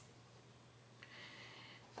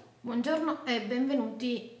Buongiorno e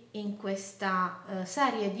benvenuti in questa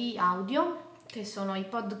serie di audio che sono i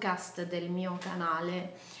podcast del mio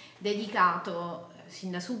canale dedicato,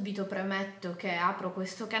 sin da subito premetto che apro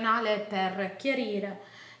questo canale per chiarire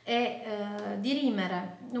e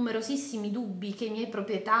dirimere numerosissimi dubbi che i miei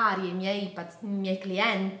proprietari e i miei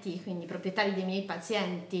clienti, quindi i proprietari dei miei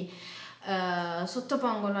pazienti,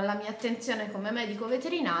 sottopongono alla mia attenzione come medico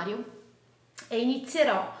veterinario, e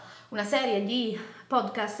inizierò una serie di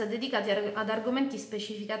podcast dedicati ad argomenti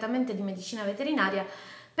specificatamente di medicina veterinaria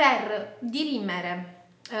per dirimere,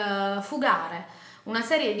 fugare una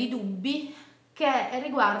serie di dubbi che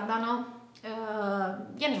riguardano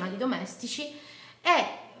gli animali domestici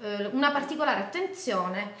e una particolare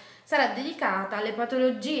attenzione sarà dedicata alle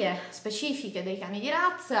patologie specifiche dei cani di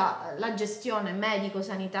razza, la gestione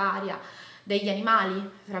medico-sanitaria degli animali,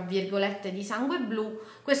 tra virgolette, di sangue blu.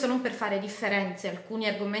 Questo non per fare differenze, alcuni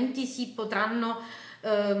argomenti si potranno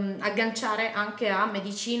agganciare anche a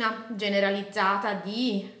medicina generalizzata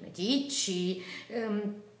di meticci,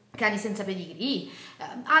 cani senza pedigree,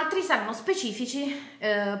 altri saranno specifici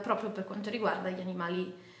proprio per quanto riguarda gli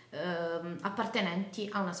animali appartenenti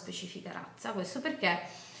a una specifica razza. Questo perché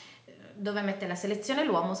dove mette la selezione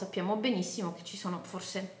l'uomo sappiamo benissimo che ci sono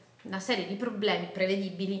forse una serie di problemi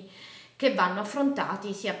prevedibili che vanno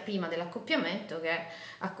affrontati sia prima dell'accoppiamento che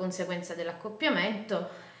a conseguenza dell'accoppiamento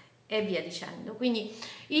e via dicendo. Quindi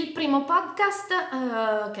il primo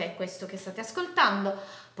podcast, che è questo che state ascoltando,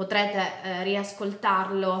 potrete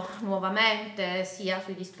riascoltarlo nuovamente sia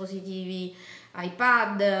sui dispositivi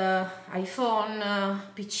iPad,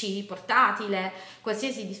 iPhone, PC portatile,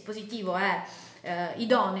 qualsiasi dispositivo è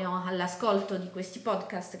idoneo all'ascolto di questi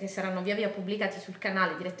podcast che saranno via via pubblicati sul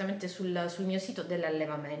canale direttamente sul mio sito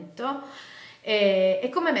dell'allevamento, e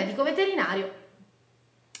come medico veterinario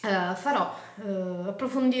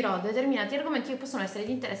approfondirò determinati argomenti che possono essere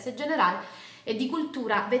di interesse generale e di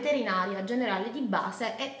cultura veterinaria generale di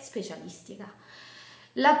base e specialistica.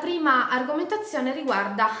 La prima argomentazione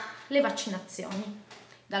riguarda le vaccinazioni.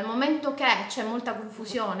 Dal momento che c'è molta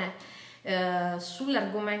confusione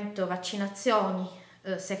sull'argomento vaccinazioni,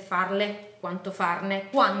 se farle, quanto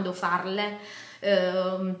farne, quando farle,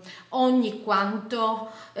 ogni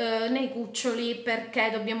quanto, nei cuccioli,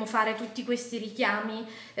 perché dobbiamo fare tutti questi richiami,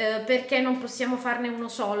 perché non possiamo farne uno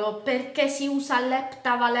solo, perché si usa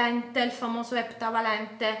l'eptavalente, il famoso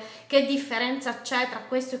eptavalente, che differenza c'è tra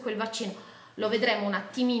questo e quel vaccino. Lo vedremo un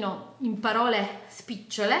attimino in parole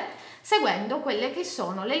spicciole, seguendo quelle che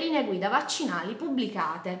sono le linee guida vaccinali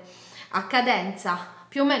pubblicate a cadenza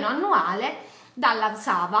più o meno annuale dalla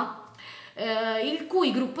SAVA, il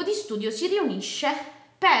cui gruppo di studio si riunisce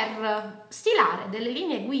per stilare delle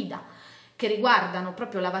linee guida che riguardano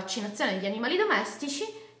proprio la vaccinazione degli animali domestici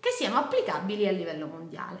che siano applicabili a livello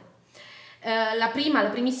mondiale. La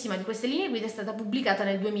primissima di queste linee guida è stata pubblicata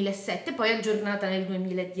nel 2007, poi aggiornata nel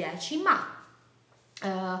 2010, ma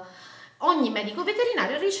ogni medico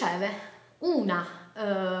veterinario riceve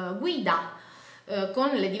una guida con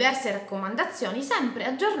le diverse raccomandazioni, sempre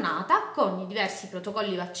aggiornata con i diversi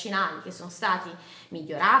protocolli vaccinali che sono stati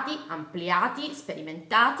migliorati, ampliati,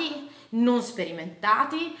 sperimentati, non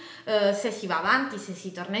sperimentati, se si va avanti, se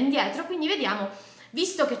si torna indietro. Quindi vediamo,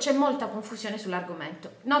 visto che c'è molta confusione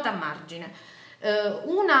sull'argomento, nota a margine,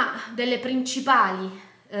 una delle principali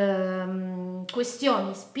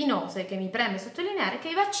questioni spinose che mi preme sottolineare è che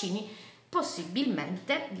i vaccini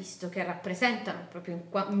possibilmente, visto che rappresentano, proprio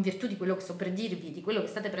in virtù di quello che sto per dirvi, di quello che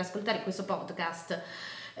state per ascoltare in questo podcast,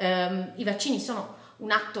 i vaccini sono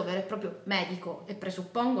un atto vero e proprio medico e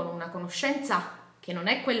presuppongono una conoscenza che non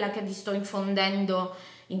è quella che vi sto infondendo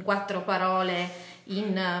in 4 parole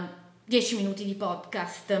in 10 minuti di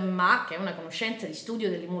podcast, ma che è una conoscenza di studio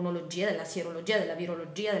dell'immunologia, della sierologia, della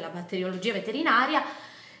virologia, della batteriologia veterinaria.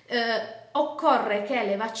 Occorre che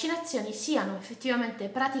le vaccinazioni siano effettivamente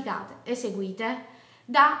praticate, eseguite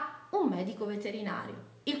da un medico veterinario,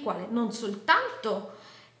 il quale non soltanto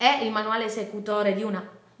è il manuale esecutore di una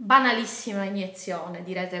banalissima iniezione,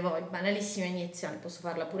 direte voi, banalissima iniezione, posso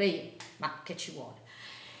farla pure io, ma che ci vuole?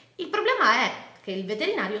 Il problema è che il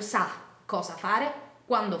veterinario sa cosa fare,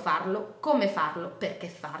 quando farlo, come farlo, perché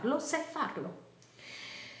farlo, se farlo.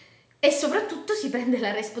 E soprattutto si prende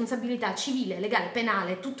la responsabilità civile, legale,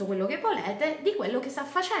 penale, tutto quello che volete, di quello che sta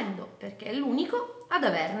facendo, perché è l'unico ad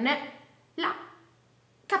averne la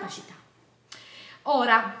capacità.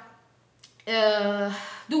 Ora,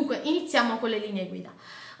 dunque, iniziamo con le linee guida.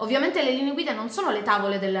 Ovviamente le linee guida non sono le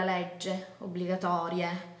tavole della legge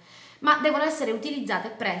obbligatorie, ma devono essere utilizzate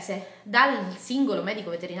e prese dal singolo medico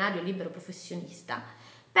veterinario libero professionista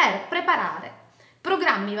per preparare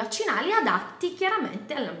programmi vaccinali adatti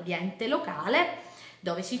chiaramente all'ambiente locale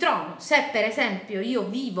dove si trovano. Se per esempio io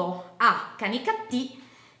vivo a Canicattì,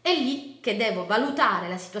 è lì che devo valutare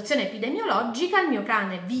la situazione epidemiologica, il mio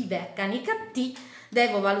cane vive a Canicattì,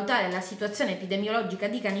 devo valutare la situazione epidemiologica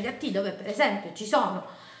di Canicattì, dove per esempio ci sono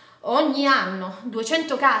ogni anno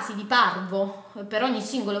 200 casi di parvo per ogni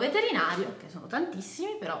singolo veterinario, che sono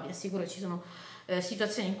tantissimi, però vi assicuro ci sono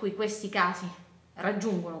situazioni in cui questi casi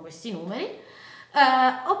raggiungono questi numeri,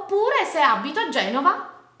 oppure se abito a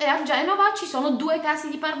Genova e a Genova ci sono 2 casi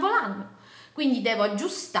di parvo l'anno, quindi devo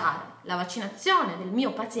aggiustare la vaccinazione del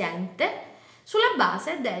mio paziente sulla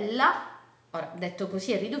base della, ora detto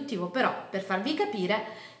così è riduttivo, però per farvi capire,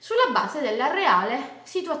 sulla base della reale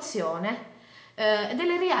situazione,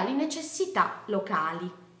 delle reali necessità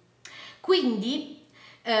locali. Quindi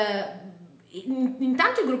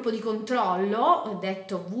intanto il gruppo di controllo,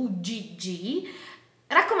 detto VGG,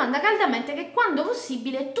 raccomanda caldamente che quando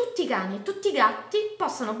possibile tutti i cani e tutti i gatti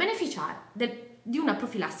possano beneficiare di una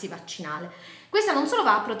profilassi vaccinale. Questa non solo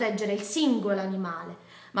va a proteggere il singolo animale,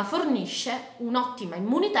 ma fornisce un'ottima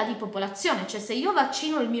immunità di popolazione, cioè se io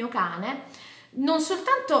vaccino il mio cane, non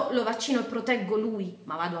soltanto lo vaccino e proteggo lui,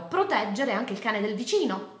 ma vado a proteggere anche il cane del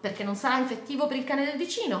vicino, perché non sarà infettivo per il cane del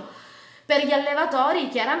vicino. Per gli allevatori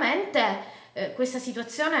chiaramente questa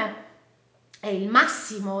situazione è il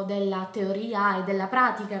massimo della teoria e della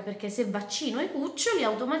pratica, perché se vaccino i cuccioli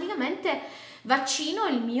automaticamente vaccino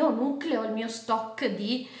il mio nucleo, il mio stock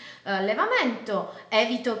di allevamento,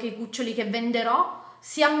 evito che i cuccioli che venderò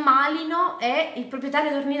si ammalino e il proprietario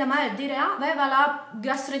torni da me a dire aveva la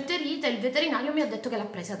gastroenterite, il veterinario mi ha detto che l'ha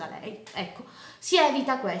presa da lei. Ecco, si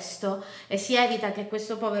evita questo e si evita che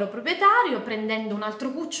questo povero proprietario, prendendo un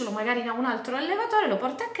altro cucciolo magari da un altro allevatore, lo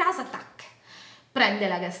porta a casa, tac, prende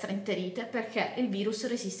la gastroenterite, perché il virus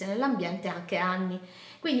resiste nell'ambiente anche anni.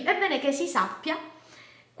 Quindi è bene che si sappia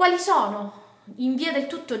quali sono, in via del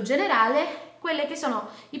tutto generale, quelli che sono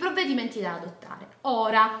i provvedimenti da adottare.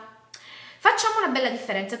 Ora, facciamo una bella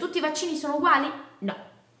differenza. Tutti i vaccini sono uguali? No,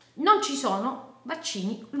 non ci sono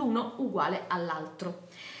vaccini l'uno uguale all'altro.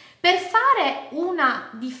 Per fare una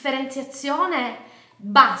differenziazione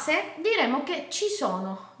base, diremo che ci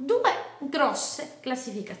sono 2 grosse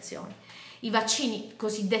classificazioni. I vaccini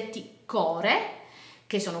cosiddetti core,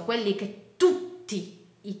 che sono quelli che tutti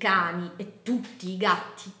i cani e tutti i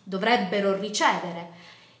gatti dovrebbero ricevere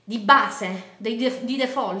di base, di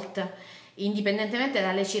default, indipendentemente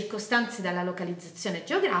dalle circostanze e dalla localizzazione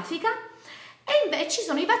geografica, e invece ci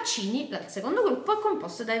sono i vaccini, il secondo gruppo è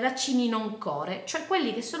composto dai vaccini non core, cioè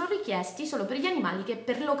quelli che sono richiesti solo per gli animali che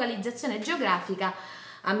per localizzazione geografica,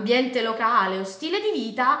 ambiente locale o stile di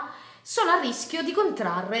vita sono a rischio di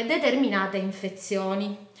contrarre determinate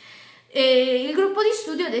infezioni. E il gruppo di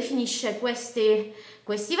studio definisce questi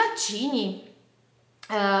vaccini,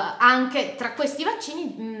 anche tra questi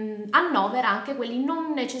vaccini annovera anche quelli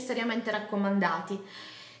non necessariamente raccomandati,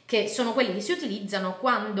 che sono quelli che si utilizzano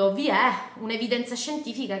quando vi è un'evidenza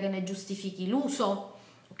scientifica che ne giustifichi l'uso,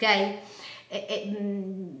 ok?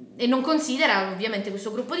 E non considera ovviamente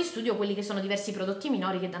questo gruppo di studio quelli che sono diversi prodotti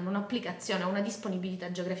minori che danno un'applicazione a una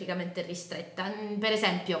disponibilità geograficamente ristretta. Per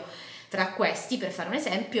esempio, tra questi, per fare un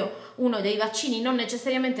esempio, uno dei vaccini non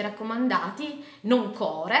necessariamente raccomandati, non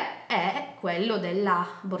core, è quello della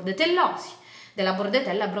bordetellosi, della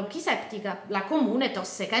bordetella bronchiseptica, la comune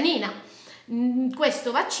tosse canina.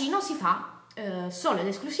 Questo vaccino si fa solo ed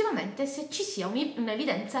esclusivamente se ci sia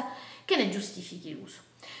un'evidenza che ne giustifichi l'uso.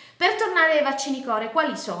 Per tornare ai vaccini core,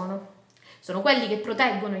 quali sono? Sono quelli che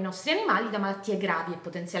proteggono i nostri animali da malattie gravi e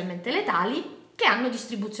potenzialmente letali che hanno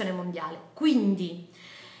distribuzione mondiale. Quindi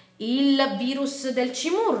il virus del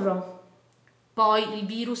cimurro, poi il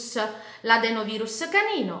virus, l'adenovirus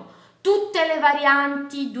canino, tutte le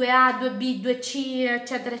varianti 2A, 2B, 2C,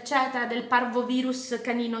 eccetera, eccetera, del parvovirus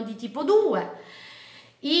canino di tipo 2.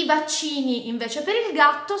 I vaccini invece per il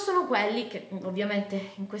gatto sono quelli che,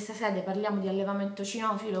 ovviamente in questa sede parliamo di allevamento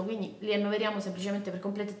cinofilo, quindi li annoveriamo semplicemente per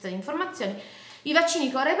completezza di informazioni. I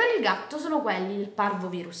vaccini core per il gatto sono quelli del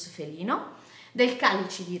parvovirus felino, del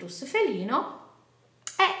calicivirus felino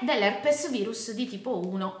e dell'herpes virus di tipo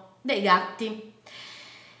 1 dei gatti.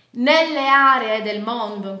 Nelle aree del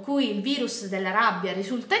mondo in cui il virus della rabbia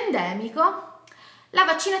risulta endemico, la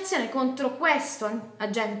vaccinazione contro questo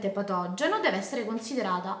agente patogeno deve essere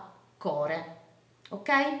considerata core,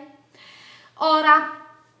 ok? Ora,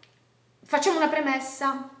 facciamo una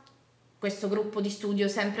premessa. Questo gruppo di studio,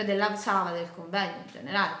 sempre della SAVA, del convegno in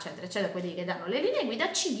generale, eccetera, eccetera, quelli che danno le linee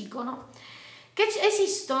guida, ci dicono che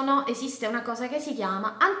esiste una cosa che si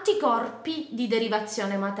chiama anticorpi di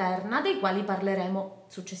derivazione materna, dei quali parleremo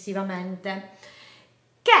successivamente,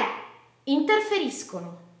 che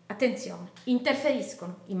interferiscono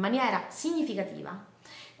in maniera significativa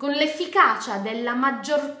con l'efficacia della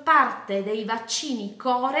maggior parte dei vaccini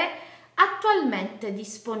core attualmente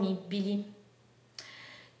disponibili.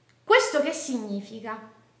 Questo che significa?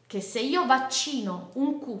 Che se io vaccino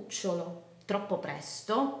un cucciolo troppo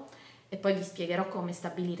presto, e poi vi spiegherò come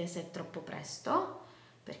stabilire se è troppo presto,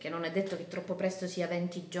 perché non è detto che troppo presto sia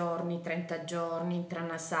 20 giorni, 30 giorni,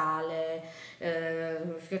 intranasale,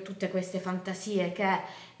 tutte queste fantasie che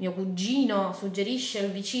mio cugino suggerisce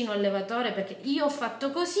al vicino allevatore perché io ho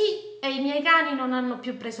fatto così e i miei cani non hanno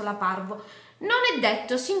più preso la parvo. Non è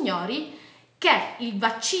detto, signori, che il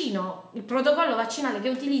vaccino, il protocollo vaccinale che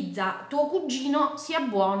utilizza tuo cugino sia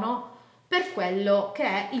buono per quello che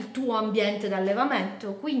è il tuo ambiente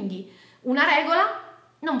d'allevamento, quindi una regola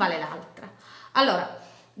non vale l'altra. Allora,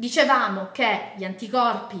 dicevamo che gli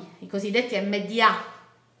anticorpi, i cosiddetti MDA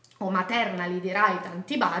o maternal derived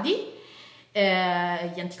antibody,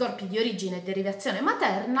 gli anticorpi di origine e derivazione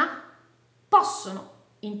materna, possono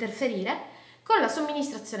interferire con la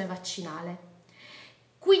somministrazione vaccinale.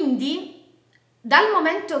 Quindi, dal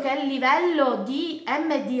momento che il livello di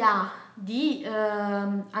MDA, di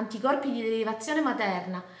anticorpi di derivazione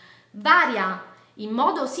materna, varia in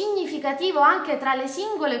modo significativo anche tra le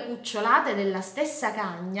singole cucciolate della stessa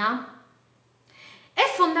cagna, è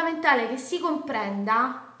fondamentale che si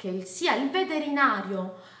comprenda che sia il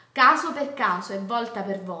veterinario, caso per caso e volta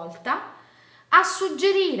per volta, a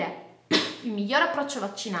suggerire il miglior approccio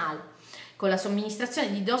vaccinale con la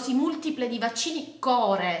somministrazione di dosi multiple di vaccini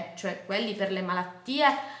core, cioè quelli per le malattie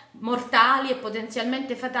mortali e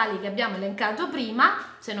potenzialmente fatali che abbiamo elencato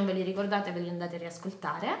prima. Se non ve li ricordate ve li andate a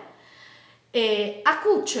riascoltare, e a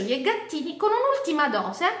cuccioli e gattini con un'ultima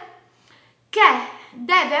dose che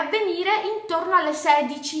deve avvenire intorno alle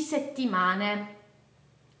 16 settimane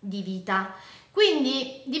di vita.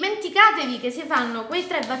 Quindi dimenticatevi che si fanno quei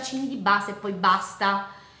 3 vaccini di base e poi basta.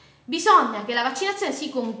 Bisogna che la vaccinazione si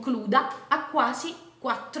concluda a quasi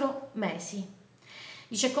 4 mesi.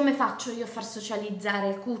 Dice: come faccio io a far socializzare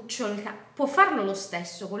il cucciolo? Può farlo lo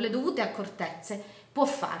stesso, con le dovute accortezze, può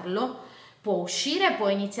farlo, può uscire, può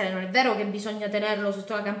iniziare. Non è vero che bisogna tenerlo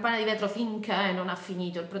sotto la campana di vetro finché non ha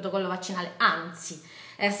finito il protocollo vaccinale, anzi,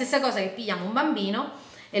 è la stessa cosa che pigliamo un bambino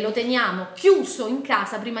e lo teniamo chiuso in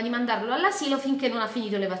casa prima di mandarlo all'asilo finché non ha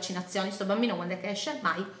finito le vaccinazioni. Sto bambino quando è che esce?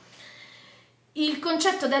 Mai. Il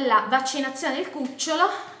concetto della vaccinazione del cucciolo,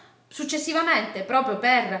 successivamente, proprio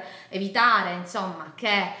per evitare insomma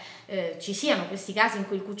che ci siano questi casi in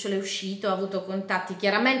cui il cucciolo è uscito, ha avuto contatti,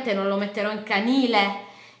 chiaramente non lo metterò in canile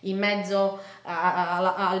in mezzo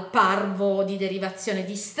al parvo di derivazione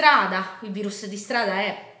di strada. Il virus di strada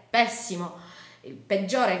è pessimo, il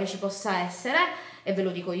peggiore che ci possa essere, e ve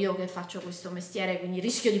lo dico io che faccio questo mestiere, quindi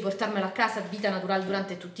rischio di portarmelo a casa, vita naturale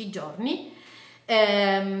durante tutti i giorni.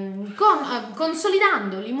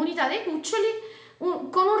 Consolidando l'immunità dei cuccioli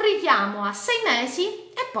con un richiamo a 6 mesi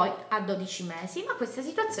e poi a 12 mesi, ma questa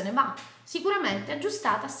situazione va sicuramente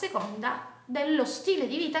aggiustata a seconda dello stile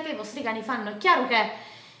di vita che i vostri cani fanno. È chiaro che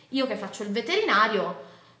io che faccio il veterinario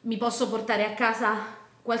mi posso portare a casa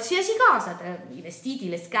qualsiasi cosa, tra i vestiti,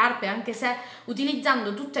 le scarpe, anche se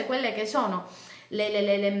utilizzando tutte quelle che sono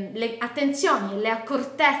le attenzioni e le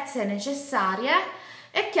accortezze necessarie.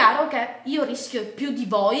 È chiaro che io rischio più di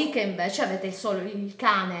voi che invece avete solo il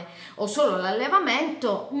cane o solo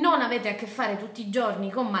l'allevamento, non avete a che fare tutti i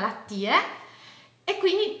giorni con malattie e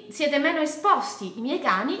quindi siete meno esposti. I miei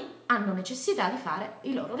cani hanno necessità di fare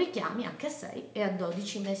i loro richiami anche a 6 e a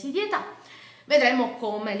 12 mesi di età. Vedremo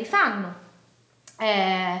come li fanno.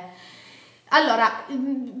 Allora,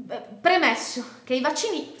 premesso che i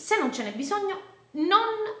vaccini, se non ce n'è bisogno, non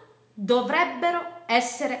dovrebbero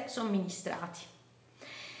essere somministrati.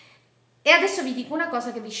 E adesso vi dico una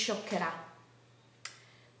cosa che vi scioccherà.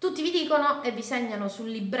 Tutti vi dicono e vi segnano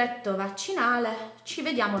sul libretto vaccinale: ci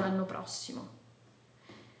vediamo l'anno prossimo.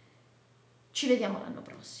 Ci vediamo l'anno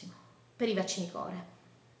prossimo per i vaccini core.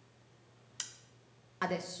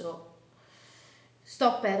 Adesso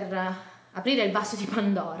sto per aprire il vaso di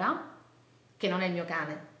Pandora, che non è il mio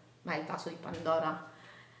cane, ma è il vaso di Pandora,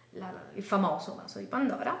 il famoso vaso di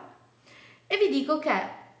Pandora, e vi dico che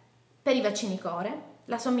per i vaccini core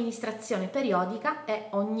la somministrazione periodica è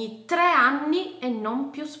ogni 3 anni e non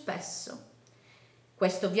più spesso.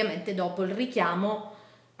 Questo ovviamente dopo il richiamo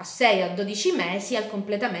a 6 a 12 mesi al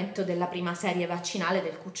completamento della prima serie vaccinale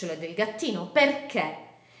del cucciolo e del gattino. Perché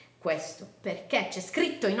questo? Perché c'è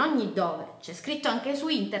scritto in ogni dove, c'è scritto anche su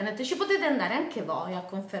internet, ci potete andare anche voi a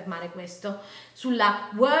confermare questo, sulla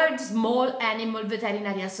World Small Animal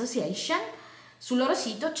Veterinary Association, sul loro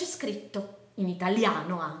sito c'è scritto in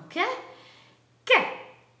italiano anche che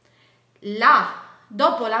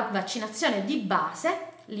dopo la vaccinazione di base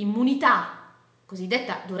l'immunità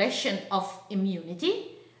cosiddetta duration of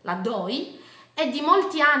immunity, la DOI, è di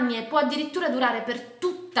molti anni e può addirittura durare per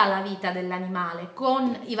tutta la vita dell'animale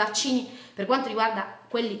con i vaccini per quanto riguarda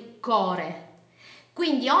quelli core.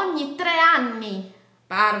 Quindi ogni 3 anni,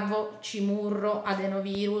 parvo, cimurro,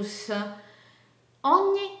 adenovirus,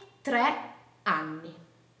 ogni 3 anni,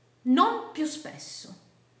 non più spesso.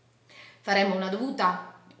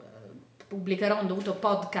 Pubblicherò un dovuto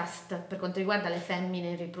podcast per quanto riguarda le femmine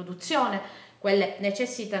in riproduzione, quelle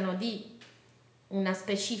necessitano di una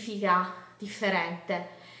specifica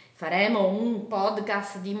differente. Faremo un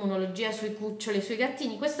podcast di immunologia sui cuccioli e sui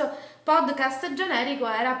gattini. Questo podcast generico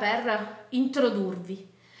era per introdurvi.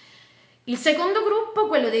 Il secondo gruppo,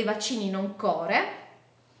 quello dei vaccini non core,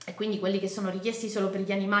 e quindi quelli che sono richiesti solo per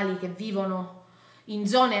gli animali che vivono in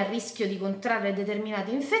zone a rischio di contrarre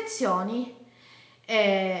determinate infezioni,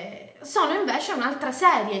 sono invece un'altra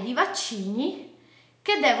serie di vaccini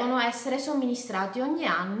che devono essere somministrati ogni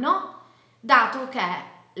anno, dato che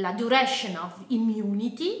la duration of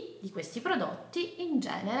immunity di questi prodotti in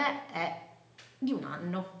genere è di 1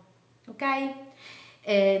 anno, ok?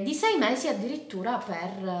 Di 6 mesi addirittura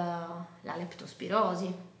per la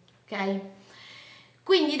leptospirosi, ok?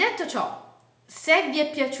 Quindi detto ciò, se vi è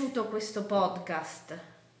piaciuto questo podcast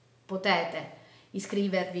potete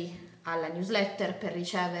iscrivervi alla newsletter per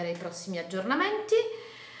ricevere i prossimi aggiornamenti,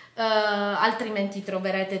 altrimenti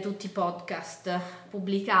troverete tutti i podcast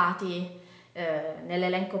pubblicati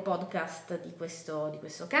nell'elenco podcast di questo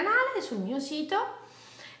canale sul mio sito.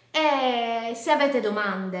 E se avete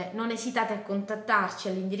domande non esitate a contattarci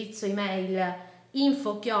all'indirizzo email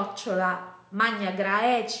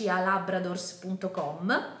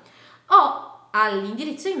info@magnagraecialabradors.com o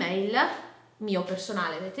all'indirizzo email mio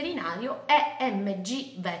personale veterinario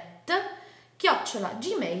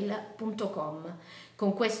emgvet@gmail.com.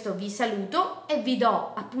 Con questo vi saluto e vi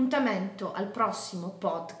do appuntamento al prossimo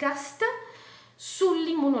podcast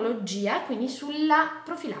sull'immunologia, quindi sulla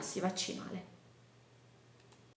profilassi vaccinale.